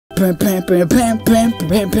What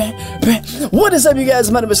is up, you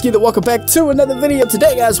guys? My name is Kabooshkies. Welcome back to another video.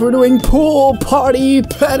 Today, guys, we're doing Pool Party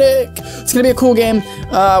Panic. It's gonna be a cool game.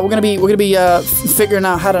 We're gonna be figuring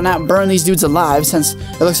out how to not burn these dudes alive since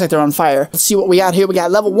it looks like they're on fire. Let's see what we got here. We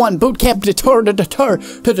got level 1 boot camp tutorial.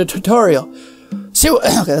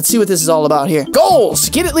 Okay, let's see what this is all about here. Goals!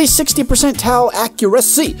 Get at least 60% towel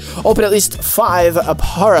accuracy. Open at least 5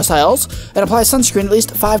 parasols and apply sunscreen at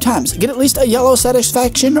least 5 times. Get at least a yellow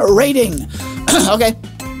satisfaction rating. Okay.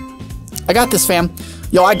 I got this, fam.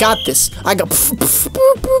 Yo, I got this. I got.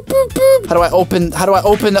 How do I open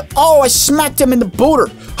the? Oh, I smacked him in the booter.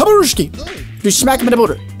 Kabooshkies. You smack him in the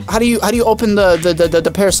booter. How do you open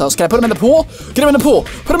the parasols? Can I put him in the pool? Get him in the pool.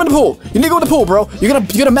 Put him in the pool. You need to go in the pool, bro. You're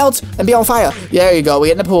gonna melt and be on fire. There you go. We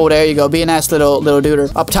get in the pool. There you go. Be a nice little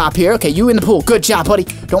duder up top here. Okay, you in the pool. Good job, buddy.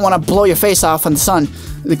 Don't want to blow your face off when the sun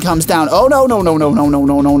comes down. Oh no.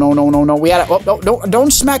 We had it. Oh, no,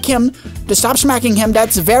 don't smack him. Just stop smacking him.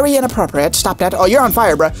 That's very inappropriate. Stop that. Oh, you're on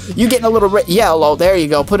fire, bro. You getting a little yellow. There you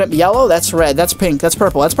go. Put it yellow. That's red. That's pink. That's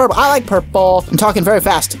purple. That's purple. I like purple. I'm talking very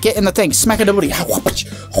fast. Get in the thing. Smack it the booty.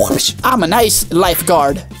 I'm a nice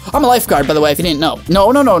lifeguard. I'm a lifeguard, by the way, if you didn't know.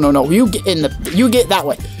 No. You get that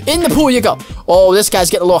way. In the pool you go. Oh, this guy's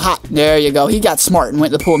getting a little hot. There you go. He got smart and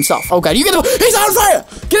went to the pool himself. Oh god, you get in the pool. He's on fire.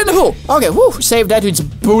 Get in the pool. Okay, whoo. Save that dude's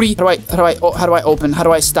booty. How do I open? How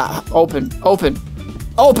do I stop? Open.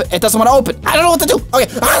 It doesn't want to open. I don't know what to do. Okay,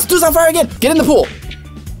 this dude's on fire again. Get in the pool.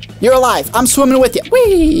 You're alive. I'm swimming with you.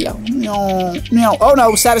 Whee! No. Oh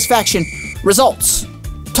no, satisfaction. Results.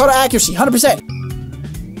 Total accuracy, 100%.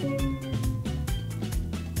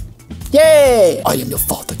 Yay! I am your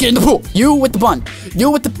father. Get in the pool. You with the bun.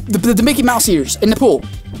 You with the Mickey Mouse ears in the pool.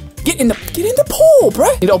 Get in the pool,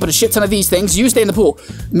 bruh. You need to open a shit ton of these things. You stay in the pool.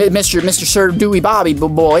 Mr. Sir Dewey Bobby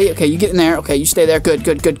boy. Okay, you get in there. Okay, you stay there. Good.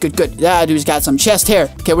 That dude's got some chest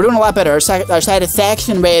hair. Okay, we're doing a lot better. Our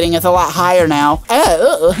satisfaction rating is a lot higher now.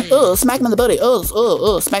 Smack him in the booty.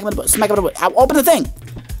 Smack him in the booty. Smack him in the booty. Open the thing.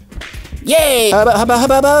 Yay!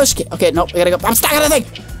 Okay, nope, we gotta go. I'm stuck on the thing.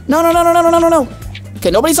 No.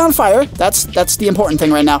 Okay, nobody's on fire. That's the important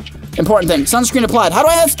thing right now. Important thing. Sunscreen applied. How do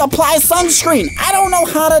I apply sunscreen? I don't know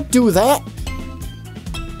how to do that.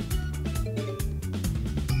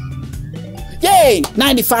 Yay!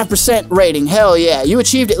 95% rating. Hell yeah. You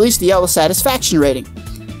achieved at least the yellow satisfaction rating.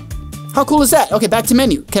 How cool is that? Okay, back to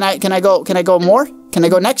menu. Can I go more? Can I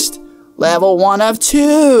go next? Level 1 of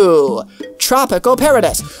 2. Tropical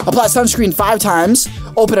Paradise. Apply sunscreen 5 times.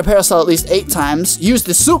 Open a parasol at least 8 times. Use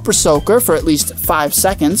the super soaker for at least 5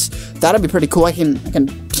 seconds. That'd be pretty cool. I can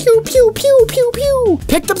pew.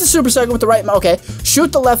 Picked up the super soaker with the right. Okay.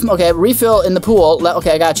 Shoot the left. Okay. Refill in the pool.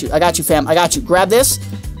 Okay. I got you, fam. I got you. Grab this.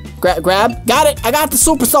 Grab. Got it. I got the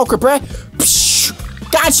super soaker, bruh.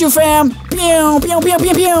 Got you, fam. Pew.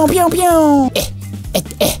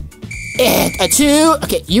 A 2.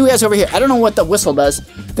 Okay, you guys over here. I don't know what the whistle does.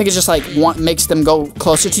 I think it's just like makes them go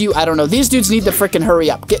closer to you. I don't know. These dudes need to freaking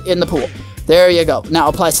hurry up. Get in the pool. There you go. Now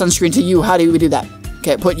apply sunscreen to you. How do we do that?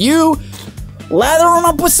 Okay, put you. Lather them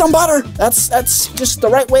up with some butter. That's just the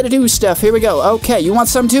right way to do stuff. Here we go. Okay, you want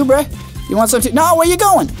some too, bruh? You want some too? No, where you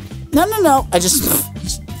going? No. I just.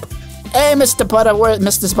 Hey, Mr.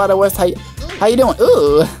 Butterworth. How you doing?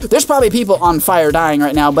 Ooh, there's probably people on fire dying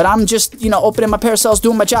right now, but I'm just, opening my parasols,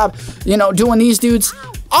 doing my job, doing these dudes.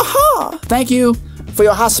 Aha! Thank you for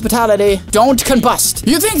your hospitality. Don't combust.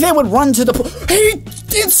 You think they would run to the pool? He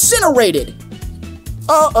incinerated.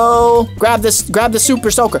 Uh-oh. Grab the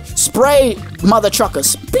super soaker. Spray, mother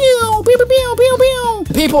truckers. Pew.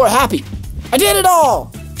 The people are happy. I did it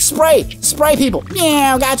all. Spray people.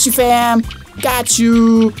 Yeah, got you, fam. Got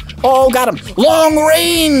you. Oh, got him. Long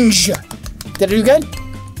range. Did I do good?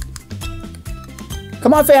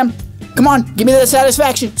 Come on, fam. Come on, give me that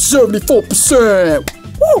satisfaction. 74%.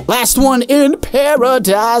 Woo! Last one in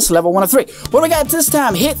paradise, level 1 of 3. What do we got this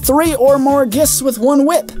time? Hit 3 or more gifts with 1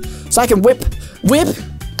 whip. So I can whip.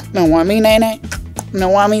 No, want me, nay. No,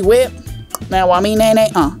 want me, whip. No, want me,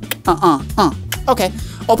 nay. Okay.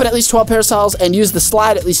 Open at least 12 parasols and use the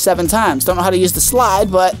slide at least 7 times. Don't know how to use the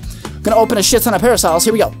slide, but I'm gonna open a shit ton of parasols.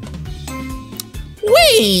 Here we go.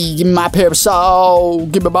 Whee! Give me my parasol.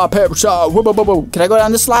 Give me my parasol. Whoa. Can I go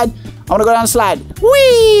down this slide? I want to go down the slide.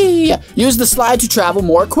 Whee! Use the slide to travel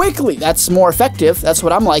more quickly. That's more effective. That's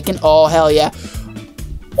what I'm liking. Oh, hell yeah.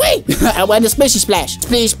 Whee! I went to Splishy Splash.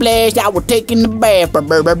 Splash, I was taking the bath.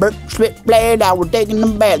 Splash, I was taking the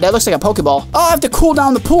bath. That looks like a Pokeball. Oh, I have to cool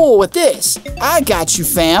down the pool with this. I got you,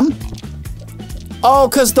 fam. Oh,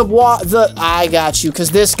 because I got you.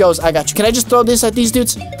 Because this goes, I got you. Can I just throw this at these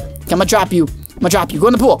dudes? Okay, I'm going to drop you. Go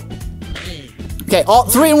in the pool. Okay, all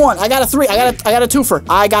 3 and 1. I got a 3. I got a twofer.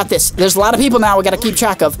 I got this. There's a lot of people now we gotta keep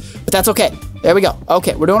track of, but that's okay. There we go.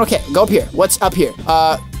 Okay, we're doing okay. Go up here. What's up here?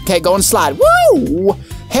 Okay, go and slide. Woo!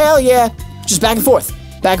 Hell yeah. Just back and forth.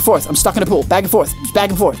 Back and forth. I'm stuck in a pool. Back and forth. Just back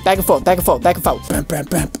and forth. Back and forth. Back and forth. Back and forth. Bam, bam,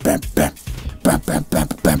 bam, bam, bam. Bam, bam, bam,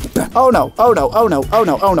 bam, bam. Oh no, oh no, oh no, oh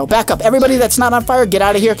no, oh no. Back up. Everybody that's not on fire, get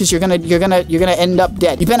out of here because you're gonna end up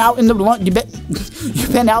dead. You've been out in the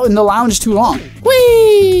lounge too long.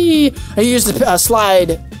 Whee! I used the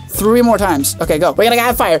slide 3 more times. Okay, go. We got a guy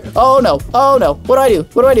on fire. Oh no. Oh no. What do I do?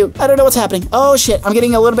 What do I do? I don't know what's happening. Oh shit. I'm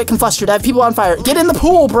getting a little bit flustered. I have people on fire. Get in the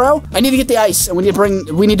pool, bro. I need to get the ice and we need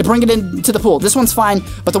to bring it into the pool. This one's fine,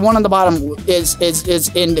 but the one on the bottom is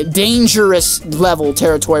in dangerous level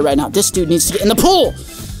territory right now. This dude needs to get in the pool.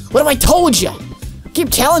 What have I told you? I keep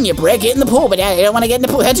telling you, Brett, get in the pool, but I don't want to get in the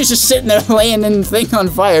pool. Hedge is just sitting there laying in the thing on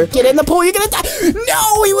fire. Get in the pool, you're gonna die.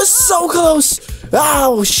 No, he was so close.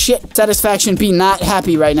 Oh, shit. Satisfaction be not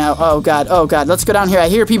happy right now. Oh, God. Oh, God. Let's go down here. I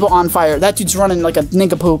hear people on fire. That dude's running like a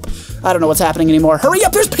nincompoop. I don't know what's happening anymore. Hurry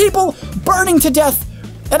up. There's people burning to death.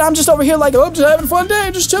 And I'm just over here like, oh, I'm just having a fun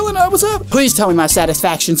day. Just chilling. Oh, what's up? Please tell me my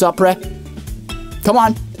satisfaction's up, Brett. Come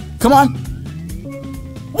on. Come on.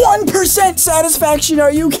 1% satisfaction.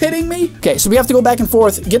 Are you kidding me? Okay, so we have to go back and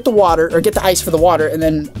forth, get the water, or get the ice for the water, and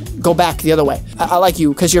then go back the other way. I like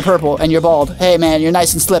you, because you're purple, and you're bald. Hey, man, you're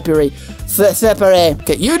nice and slippery. Slippery.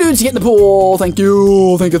 Okay, you dudes get in the pool. Thank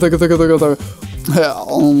you. Thank you, thank you, thank you, thank you, thank you.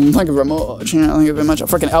 Thank you very much. Yeah, thank you very much.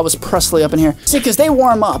 Freaking Elvis Presley up in here. See, because they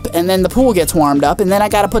warm up, and then the pool gets warmed up, and then I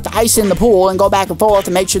gotta put the ice in the pool and go back and forth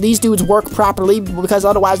to make sure these dudes work properly, because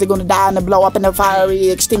otherwise they're gonna die and they blow up in the fiery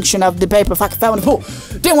extinction of the paper. Fuck, I fell in the pool.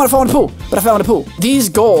 Didn't want to fall in the pool, but I fell in the pool. These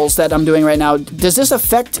goals that I'm doing right now, does this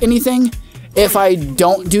affect anything if I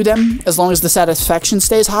don't do them, as long as the satisfaction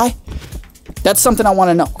stays high? That's something I want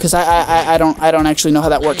to know, because I don't actually know how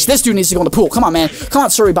that works. This dude needs to go in the pool. Come on, man. Come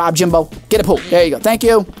on, sorry, Bob Jimbo. Get a pool. There you go. Thank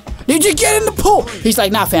you. Did you get in the pool? He's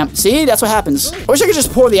like, nah, fam. See? That's what happens. I wish I could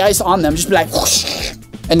just pour the ice on them. Just be like, whoosh,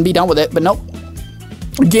 and be done with it. But nope.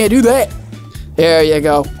 We can't do that. There you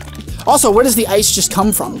go. Also, where does the ice just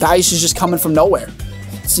come from? The ice is just coming from nowhere.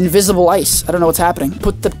 It's invisible ice. I don't know what's happening.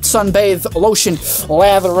 Put the sunbathe lotion,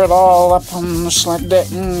 lather it all up just like that.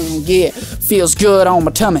 Yeah, feels good on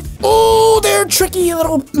my tummy. Oh, they're tricky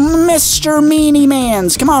little Mr. Meanie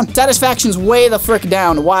Mans. Come on, satisfaction's way the frick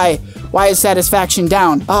down. Why is satisfaction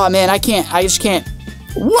down? Oh man, I just can't.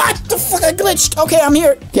 What the fuck? I glitched. Okay, I'm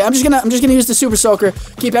here. Okay, I'm just gonna use the super soaker.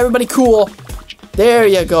 Keep everybody cool. There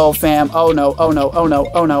you go, fam. Oh no, oh no, oh no,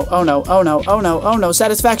 oh no, oh no, oh no, oh no, oh no.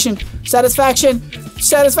 Satisfaction, satisfaction,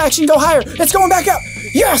 satisfaction, go higher. It's going back up.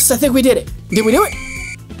 Yes, I think we did it. Did we do it?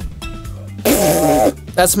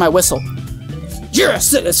 That's my whistle. Yes,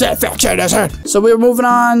 satisfaction is heard. So we're moving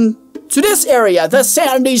on to this area, the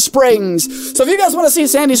Sandy Springs. So if you guys want to see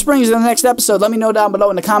Sandy Springs in the next episode, let me know down below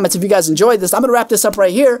in the comments if you guys enjoyed this. I'm gonna wrap this up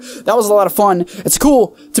right here. That was a lot of fun. It's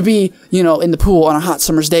cool to be, you know, in the pool on a hot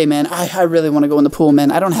summer's day, man. I really want to go in the pool,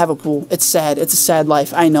 man. I don't have a pool. It's sad. It's a sad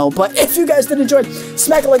life, I know. But if you guys did enjoy,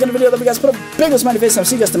 smack a like on the video. Let me guys put a big smiley face, and I'll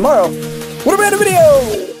see you guys tomorrow with a brand new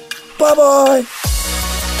video. Bye-bye.